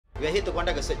We are here to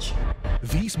conduct a search.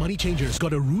 These money changers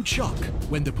got a rude shock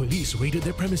when the police raided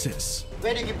their premises.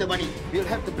 Where do you keep the money? We'll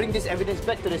have to bring this evidence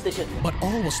back to the station. But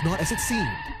all was not as it seemed.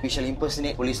 We shall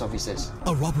impersonate police officers.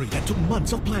 A robbery that took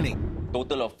months of planning.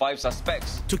 Total of 5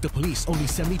 suspects. Took the police only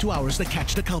 72 hours to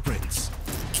catch the culprits.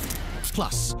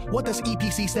 Plus, what does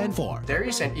EPC stand for? There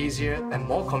is an easier and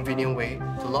more convenient way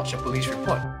to lodge a police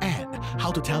report. And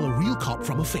how to tell a real cop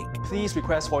from a fake. Please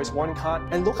request voice warning card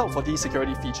and look out for these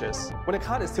security features. When the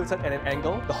card is tilted at an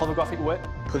angle, the holographic word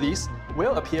police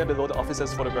will appear below the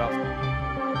officer's photograph.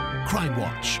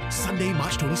 Crimewatch, Sunday,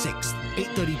 March 26th,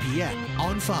 8:30 p.m.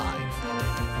 on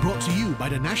 5. Brought to you by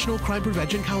the National Crime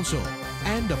Prevention Council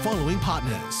and the following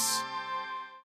partners.